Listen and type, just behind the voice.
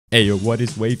Hey yo, what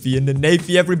is wavy in the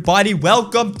navy, everybody?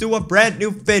 Welcome to a brand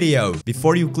new video.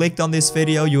 Before you clicked on this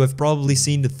video, you have probably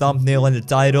seen the thumbnail and the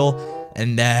title.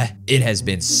 And it has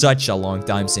been such a long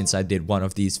time since I did one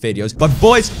of these videos. But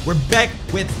boys, we're back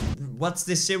with, what's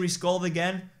this series called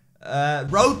again?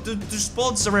 Road to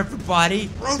sponsor, everybody.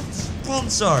 Road to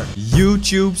sponsor.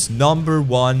 YouTube's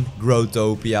 #1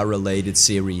 Growtopia related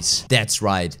series. That's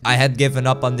right. I had given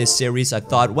up on this series. I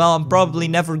thought, well, I'm probably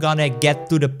never gonna get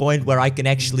to the point where I can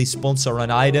actually sponsor an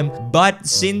item. But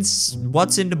since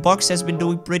what's in the box has been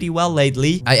doing pretty well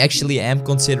lately, I actually am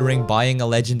considering buying a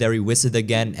legendary wizard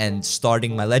again and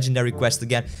starting my legendary quest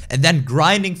again. And then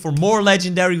grinding for more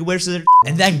legendary wizards.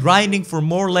 And then grinding for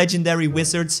more legendary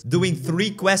wizards. Doing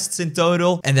 3 quests in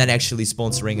total, and then actually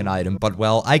sponsoring an item. But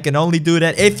well, I can only do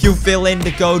that if you fill in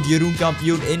the code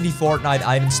JeroenKampioen in the Fortnite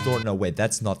item store. No, wait,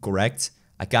 that's not correct.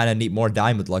 I kind of need more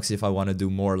diamond locks if I want to do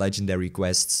more legendary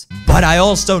quests. But I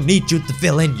also need you to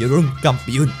fill in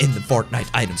JeroenKampioen in the Fortnite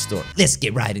item store. Let's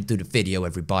get right into the video,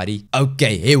 everybody.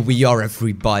 Okay, here we are,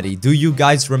 everybody. Do you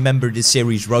guys remember this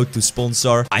series Road to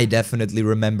Sponsor? I definitely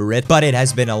remember it, but it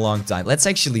has been a long time. Let's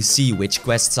actually see which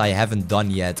quests I haven't done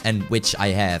yet and which I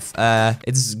have.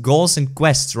 It's goals and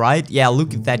quests, right? Yeah,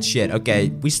 look at that shit.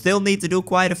 Okay, we still need to do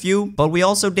quite a few, but we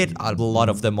also did a lot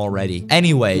of them already.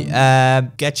 Anyway,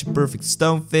 catch a perfect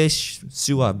stonefish,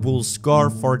 sew a wool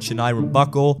scarf, fortune iron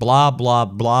buckle, blah blah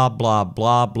blah blah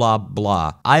blah blah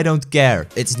blah. I don't care.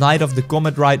 It's night of the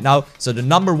comet right now, so the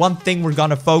 #1 thing we're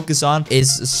gonna focus on is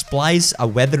splice a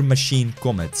weather machine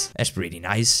comet. That's pretty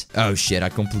nice. Oh shit, I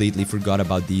completely forgot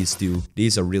about these two.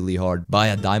 These are really hard. Buy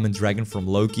a diamond dragon from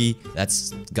Loki.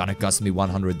 That's gonna cost me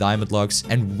 100 diamond locks.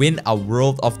 And win a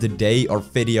world of the day or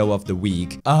video of the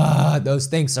week. Those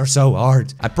things are so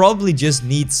hard. I probably just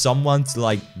need someone to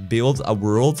like build a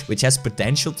world which has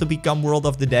potential to become world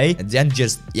of the day, and then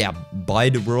just, yeah, buy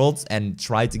the world and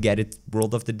try to get it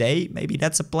world of the day. Maybe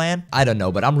that's a plan. I don't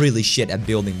know, but I'm really shit at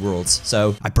building worlds,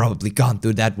 so I probably can't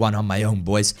do that one on my own,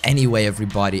 boys. Anyway,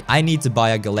 everybody, I need to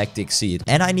buy a galactic seed,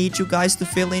 and I need you guys to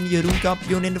fill in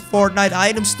JeroenKampioen in the Fortnite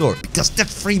item store, because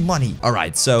that's free money. All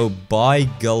right, so buy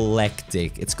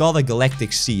galactic. It's called a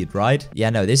galactic seed, right? Yeah,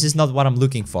 no, this is not what I'm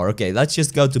looking for. Okay, let's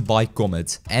just go to buy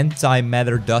COMET.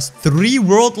 Antimatter dust, 3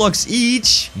 world locks each.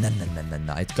 No,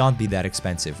 it can't be that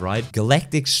expensive, right?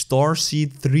 Galactic star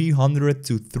seed, 300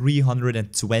 to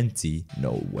 320.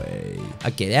 No way.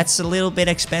 Okay, that's a little bit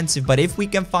expensive, but if we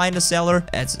can find a seller,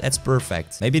 that's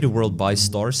perfect. Maybe the world buys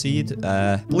star seed.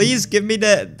 Please give me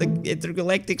the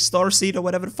intergalactic star seed or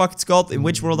whatever the fuck it's called. In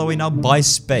which world are we now? Buy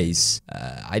space.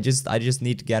 I just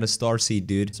need to get a star seed,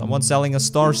 dude. Someone selling a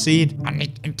star seed. I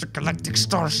need intergalactic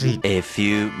star seed. A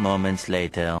few moments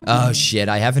later. Oh shit,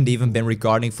 I haven't even been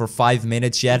recording for 5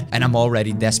 minutes yet, and I'm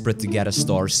already desperate to get a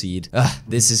star seed.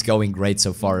 This is going great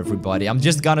so far, everybody. I'm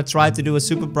just gonna try to do a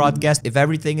super broadcast. If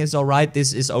everything is alright,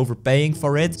 this is overpaying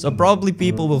for it, so probably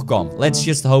people will come. Let's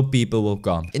just hope people will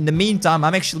come. In the meantime,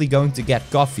 I'm actually going to get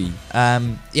coffee.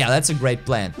 Yeah, that's a great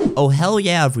plan. Oh, hell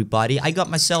yeah, everybody. I got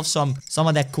myself some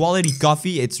of that quality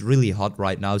coffee. It's really hot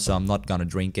right now, so I'm not gonna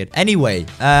drink it. Anyway,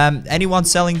 anyone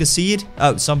selling the seed?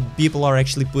 Oh, some people are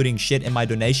actually putting shit in my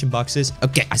donation boxes.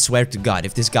 Okay, I swear to God,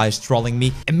 if this guy is trolling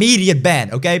me, immediate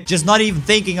ban, okay? Just not even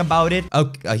thinking about it.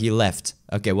 Okay, he left.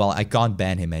 Okay, well, I can't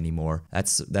ban him anymore.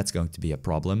 That's going to be a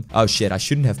problem. Oh shit, I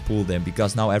shouldn't have pulled him,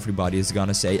 because now everybody is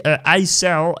gonna say, I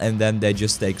sell, and then they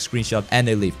just take a screenshot and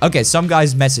they leave. Okay, some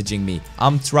guy's messaging me.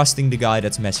 I'm trusting the guy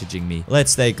that's messaging me.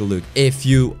 Let's take a look. If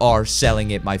you are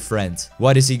selling it, my friend,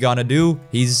 what is he gonna do?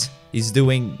 He's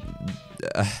doing...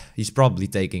 he's probably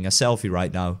taking a selfie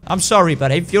right now. I'm sorry,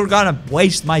 but if you're gonna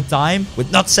waste my time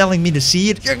with not selling me the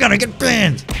seed, you're gonna get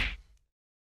banned.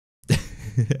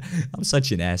 I'm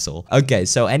such an asshole. Okay,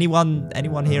 so anyone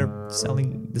here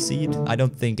selling the seed? I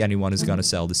don't think anyone is gonna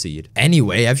sell the seed.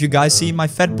 Anyway, have you guys seen my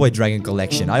Fat Boy Dragon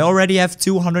collection? I already have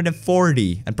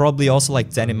 240 and probably also like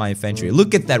 10 in my inventory.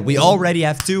 Look at that. We already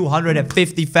have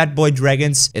 250 Fat Boy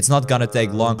Dragons. It's not gonna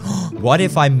take long. What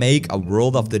if I make a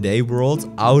world of the day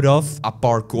world out of a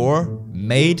parkour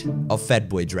made of Fat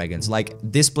Boy Dragons? Like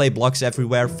display blocks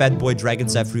everywhere, Fat Boy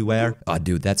Dragons everywhere. Oh,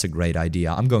 dude, that's a great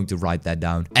idea. I'm going to write that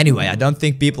down. Anyway, I don't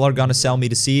think people are gonna sell me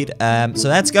the seed, so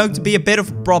that's going to be a bit of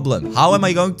a problem. How am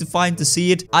I going to find the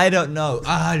seed? I don't know.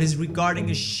 This recording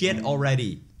is shit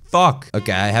already. Fuck.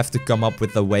 Okay, I have to come up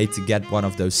with a way to get one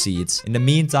of those seeds. In the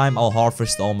meantime, I'll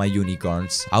harvest all my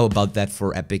unicorns. How about that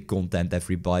for epic content,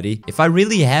 everybody? If I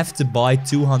really have to buy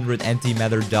 200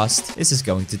 antimatter dust, this is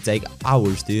going to take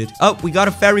hours, dude. Oh, we got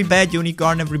a very bad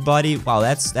unicorn, everybody. Wow,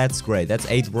 that's great. That's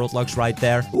 8 world locks right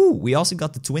there. Ooh, we also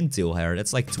got the twin tail hair.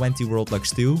 That's like 20 world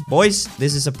locks too. Boys,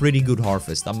 this is a pretty good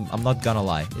harvest. I'm not gonna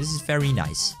lie. This is very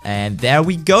nice. And there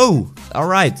we go. All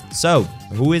right. So,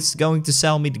 who is going to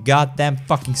sell me the goddamn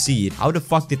fucking seed? How the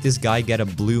fuck did this guy get a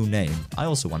blue name? I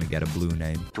also want to get a blue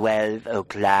name. 12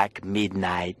 o'clock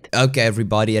midnight. Okay,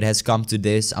 everybody, it has come to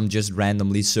this. I'm just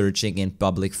randomly searching in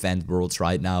public vent worlds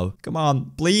right now. Come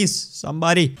on, please,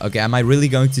 somebody. Okay, am I really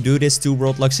going to do this? 2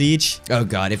 world locks each? Oh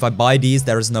god, if I buy these,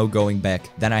 there is no going back.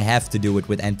 Then I have to do it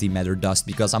with antimatter dust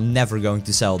because I'm never going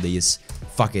to sell these.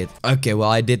 Fuck it. Okay, well,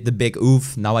 I did the big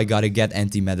oof. Now I gotta get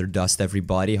antimatter dust,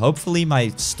 everybody. Hopefully, my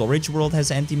storage world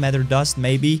has antimatter dust,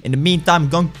 maybe. In the meantime, I'm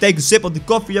going to take a sip of the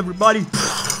coffee, everybody.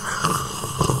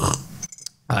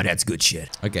 Oh, that's good shit.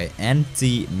 Okay,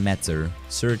 antimatter.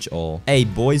 Search all. Hey,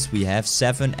 boys, we have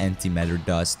 7 antimatter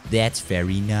dust. That's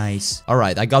very nice. All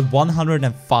right, I got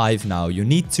 105 now. You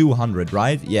need 200,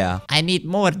 right? Yeah. I need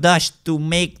more dust to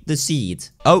make the seed.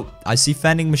 Oh, I see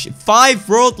vending machine. 5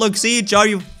 world locks each. Are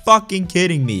you fucking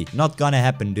kidding me? Not gonna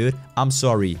happen, dude. I'm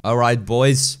sorry. All right,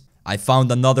 boys. I found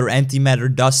another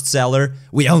antimatter dust seller.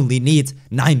 We only need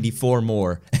 94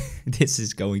 more. This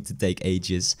is going to take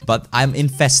ages. But I'm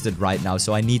infested right now,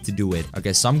 so I need to do it.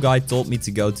 Okay, some guy told me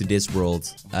to go to this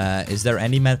world. Is there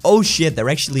any matter? Oh shit, there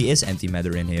actually is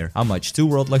antimatter in here. How much? 2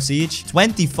 world locks each?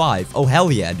 25. Oh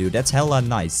hell yeah, dude. That's hella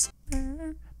nice.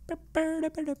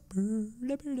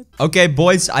 Okay,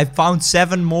 boys, I found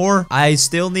 7 more. I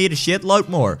still need a shitload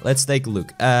more. Let's take a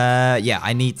look. Yeah,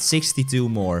 I need 62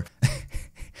 more.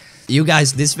 You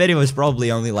guys, this video is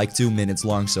probably only like 2 minutes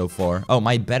long so far. Oh,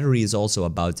 my battery is also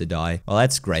about to die. Well,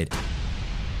 that's great.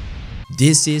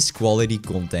 This is quality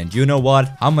content. You know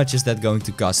what? How much is that going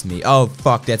to cost me? Oh,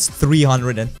 fuck, that's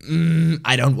 300 and...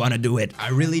 I don't want to do it. I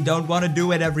really don't want to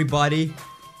do it, everybody.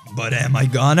 But am I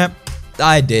gonna?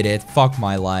 I did it. Fuck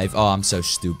my life. Oh, I'm so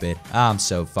stupid. I'm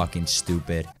so fucking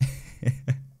stupid.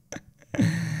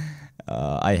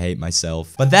 I hate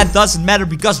myself. But that doesn't matter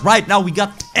because right now we got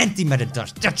antimatter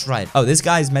dust. That's right. Oh, this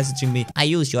guy is messaging me. I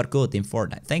use your code in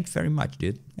Fortnite. Thank you very much,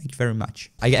 dude. Thank you very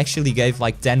much. I actually gave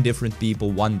like 10 different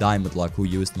people 1 diamond luck who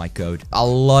used my code. A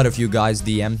lot of you guys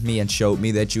DM'd me and showed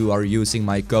me that you are using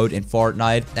my code in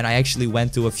Fortnite. And I actually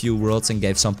went to a few worlds and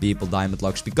gave some people diamond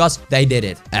lucks because they did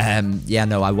it. Yeah,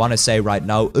 no, I want to say right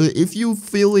now, if you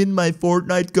fill in my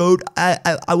Fortnite code,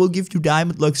 I will give you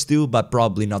diamond lucks too, but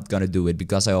probably not gonna do it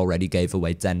because I already gave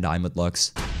away 10 diamond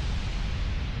lucks.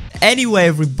 Anyway,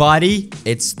 everybody,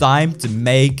 it's time to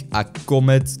make a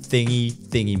comet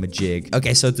thingy-majig.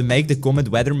 Okay, so to make the comet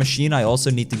weather machine, I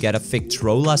also need to get a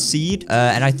Victrola seed.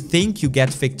 And I think you get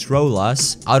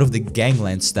Victrolas out of the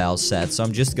gangland style set. So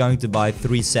I'm just going to buy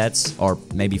 3 sets or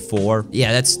maybe 4.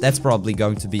 Yeah, that's probably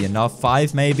going to be enough.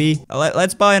 5 maybe.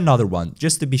 Let's buy another one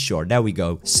just to be sure. There we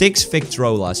go. 6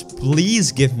 Victrolas.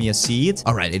 Please give me a seed.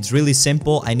 All right, it's really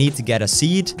simple. I need to get a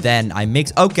seed. Then I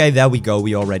mix. Okay, there we go.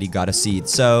 We already got a seed.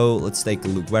 So let's take a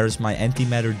look. Where is my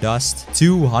antimatter dust?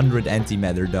 200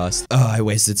 antimatter dust. Oh, I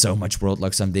wasted so much world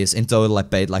locks on this. In total, I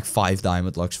paid like 5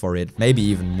 diamond locks for it. Maybe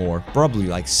even more. Probably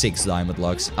like 6 diamond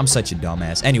locks. I'm such a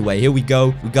dumbass. Anyway, here we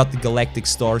go. We got the galactic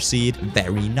star seed.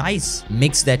 Very nice.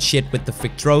 Mix that shit with the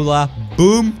Victrola.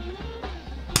 Boom.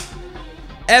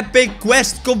 Epic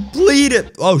quest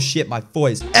completed. Oh shit, my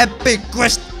voice. Epic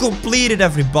quest completed,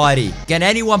 everybody. Can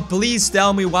anyone please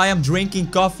tell me why I'm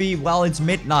drinking coffee while it's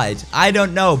midnight? I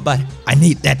don't know, but I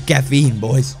need that caffeine,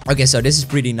 boys. Okay, so this is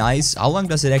pretty nice. How long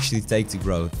does it actually take to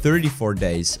grow? 34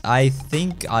 days. I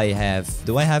think I have...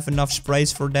 Do I have enough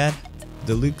sprays for that?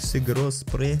 Deluxe grow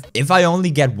spray. If I only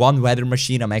get 1 weather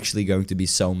machine, I'm actually going to be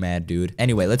so mad, dude.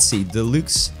 Anyway, let's see.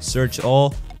 Deluxe, search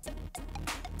all.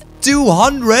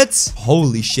 200?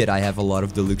 Holy shit, I have a lot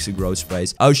of deluxe grow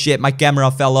sprays. Oh shit, my camera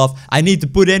fell off. I need to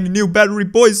put in a new battery,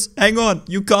 boys. Hang on.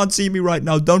 You can't see me right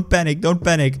now. Don't panic. Don't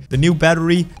panic. The new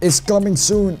battery is coming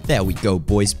soon. There we go,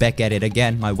 boys. Back at it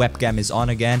again. My webcam is on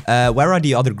again. Where are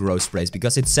the other grow sprays?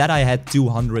 Because it said I had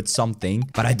 200 something,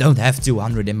 but I don't have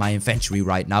 200 in my inventory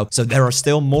right now. So there are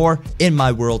still more in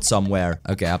my world somewhere.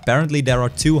 Okay, apparently there are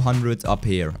 200 up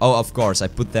here. Oh, of course. I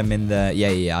put them in the...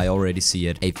 Yeah, I already see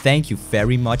it. Hey, thank you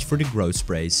very much for the grow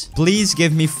sprays. Please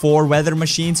give me 4 weather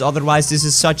machines. Otherwise, this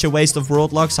is such a waste of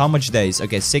world locks. How much days?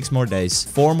 Okay, 6 more days.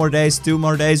 4 more days. 2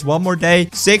 more days. 1 more day.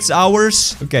 6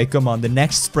 hours. Okay, come on. The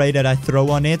next spray that I throw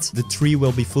on it, the tree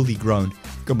will be fully grown.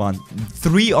 Come on.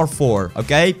 3 or 4.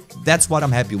 Okay? That's what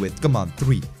I'm happy with. Come on.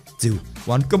 3, 2,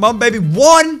 1. Come on, baby.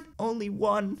 1. Only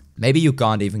 1. Maybe you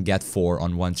can't even get 4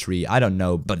 on 1 tree. I don't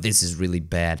know, but this is really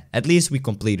bad. At least we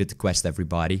completed the quest,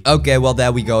 everybody. Okay, well,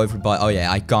 there we go, everybody. Oh,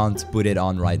 yeah, I can't put it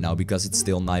on right now because it's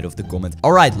still night of the comet.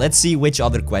 All right, let's see which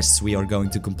other quests we are going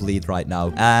to complete right now.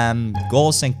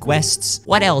 Goals and quests.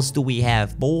 What else do we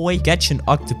have, boy? Catch an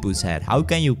octopus head. How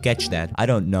can you catch that? I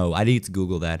don't know. I need to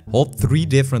Google that. Hold 3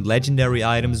 different legendary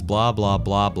items. Blah, blah,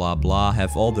 blah, blah, blah.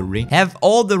 Have all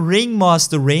the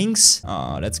ringmaster rings.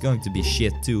 Oh, that's going to be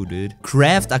shit too, dude.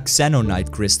 Craft a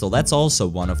xenonite crystal. That's also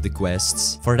one of the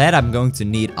quests. For that, I'm going to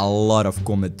need a lot of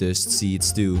comet dust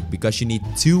seeds too, because you need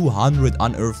 200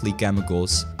 unearthly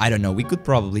chemicals. I don't know. We could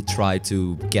probably try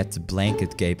to get the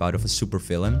blanket cape out of a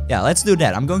supervillain. Yeah, let's do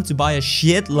that. I'm going to buy a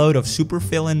shitload of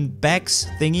supervillain packs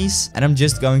thingies, and I'm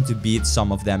just going to beat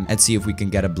some of them and see if we can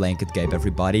get a blanket cape,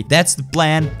 everybody. That's the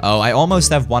plan. Oh, I almost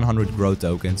have 100 grow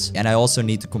tokens, and I also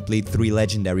need to complete 3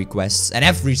 legendary quests, and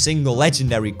every single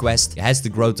legendary quest has the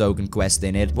grow token quest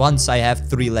in it. Once I have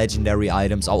 3 legendary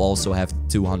items, I'll also have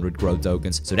 200 grow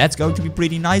tokens. So that's going to be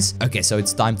pretty nice. Okay, so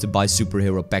it's time to buy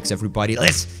superhero packs, everybody.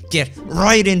 Let's get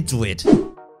right into it.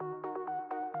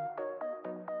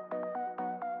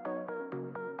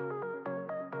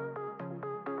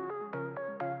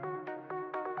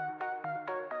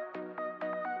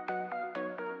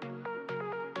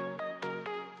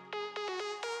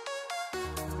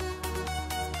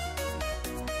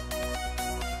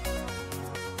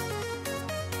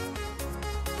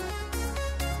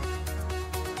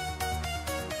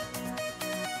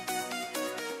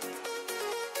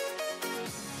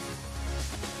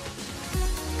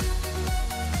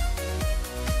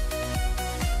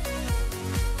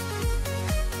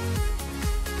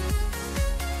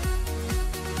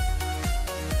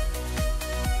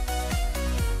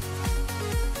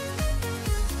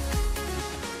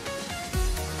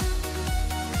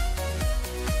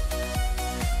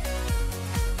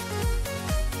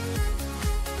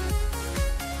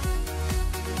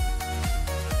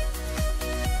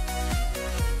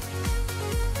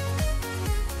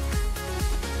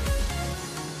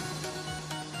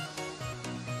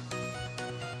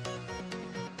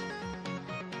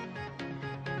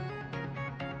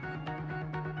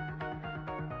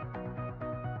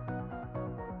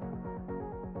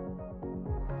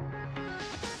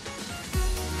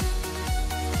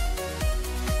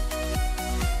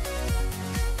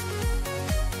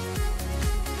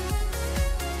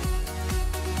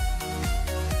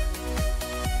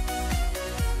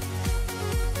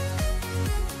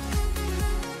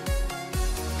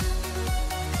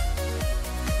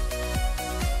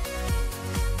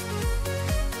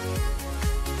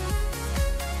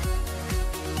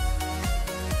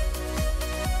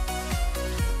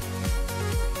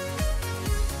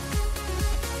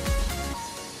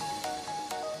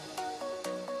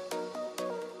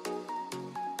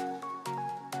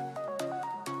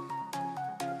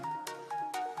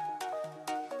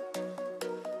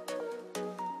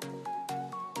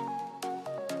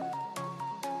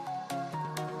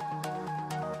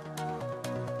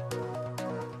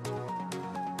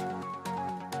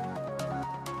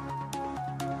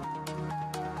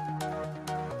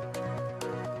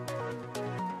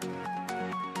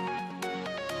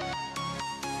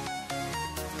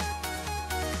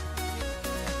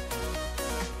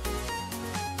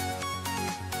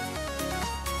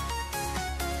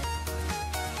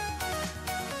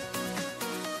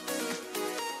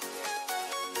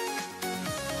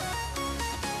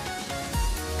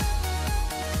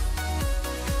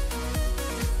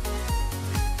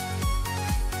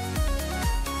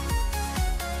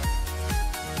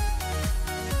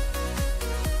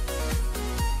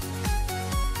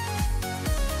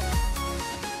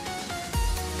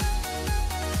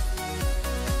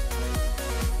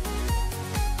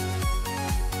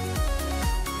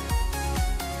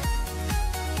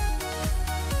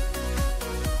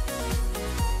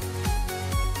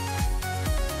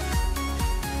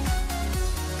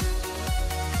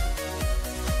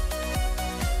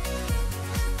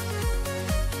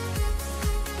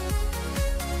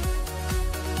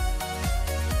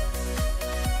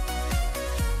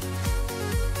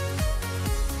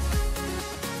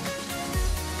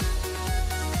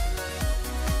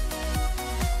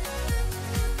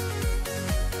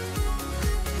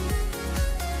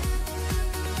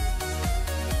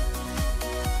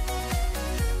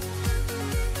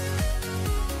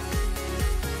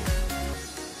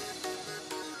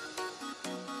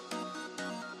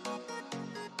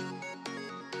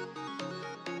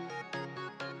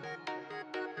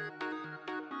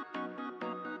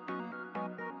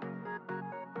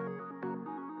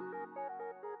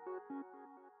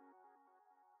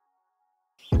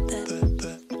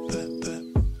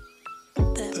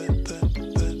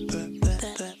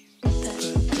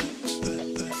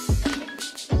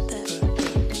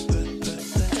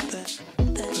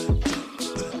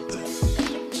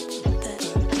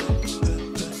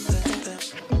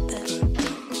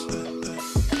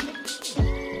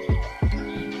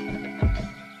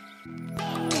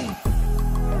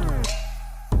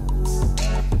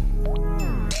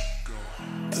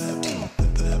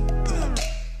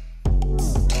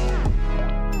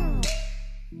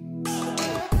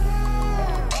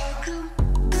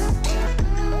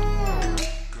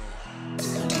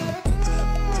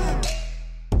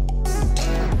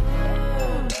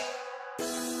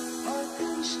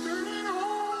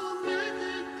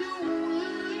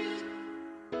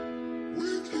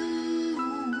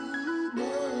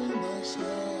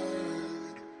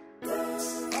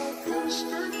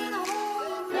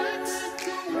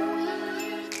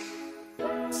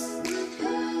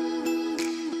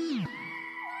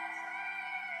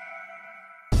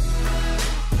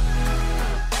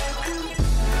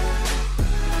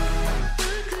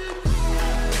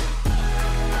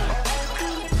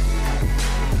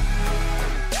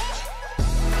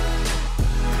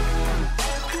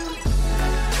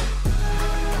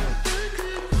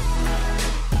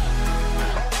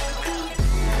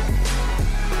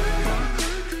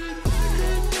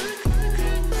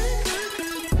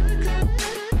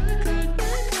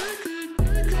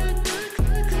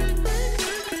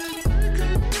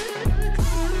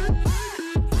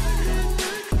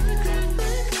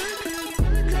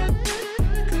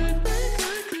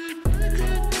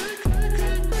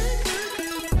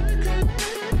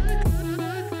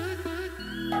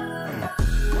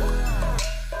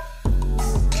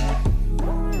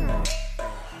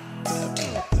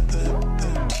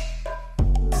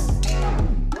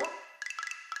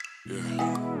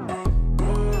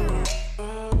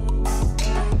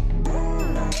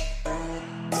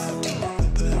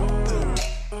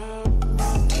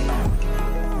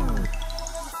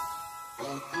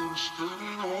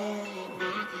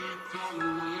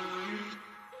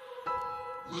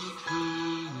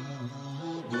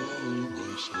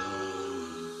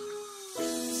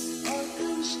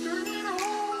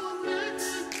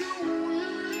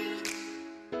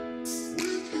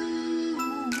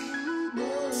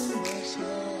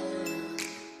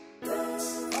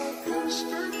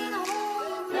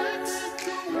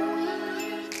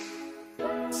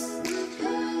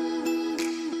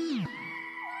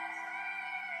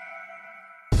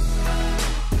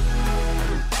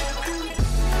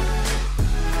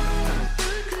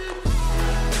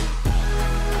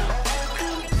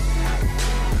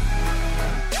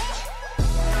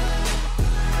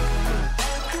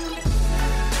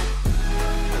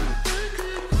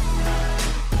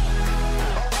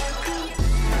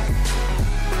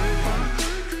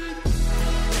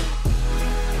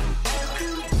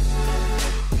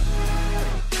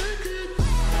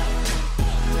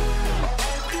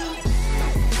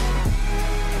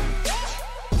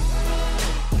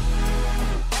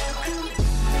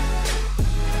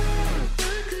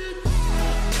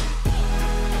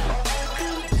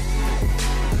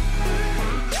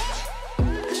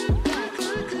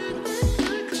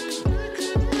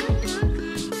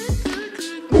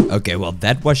 Okay, well,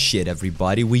 that was shit,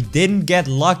 everybody. We didn't get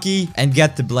lucky and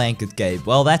get the blanket cape.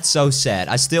 Well, that's so sad.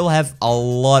 I still have a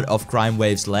lot of crime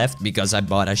waves left because I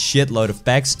bought a shitload of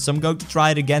packs. So I'm going to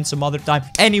try it again some other time.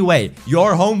 Anyway,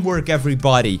 your homework,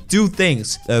 everybody. 2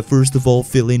 things. First of all,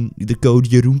 fill in the code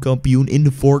JeroenKampioen in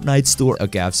the Fortnite store.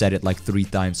 Okay, I've said it like 3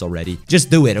 times already. Just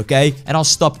do it, okay? And I'll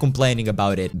stop complaining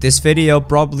about it. This video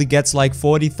probably gets like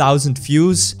 40,000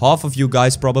 views. Half of you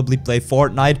guys probably play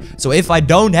Fortnite. So if I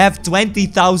don't have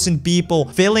 20,000 people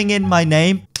filling in my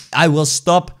name, I will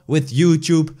stop with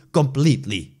YouTube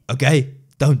completely, okay?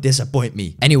 Don't disappoint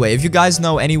me. Anyway, if you guys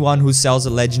know anyone who sells a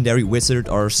legendary wizard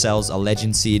or sells a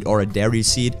legend seed or a dairy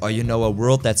seed, or you know a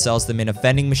world that sells them in a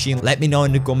vending machine, let me know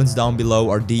in the comments down below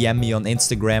or DM me on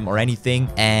Instagram or anything,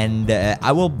 and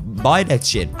I will buy that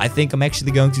shit. I think I'm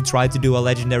actually going to try to do a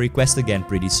legendary quest again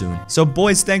pretty soon. So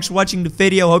boys, thanks for watching the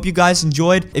video. Hope you guys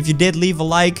enjoyed. If you did, leave a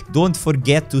like. Don't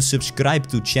forget to subscribe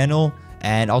to the channel,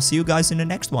 and I'll see you guys in the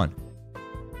next one.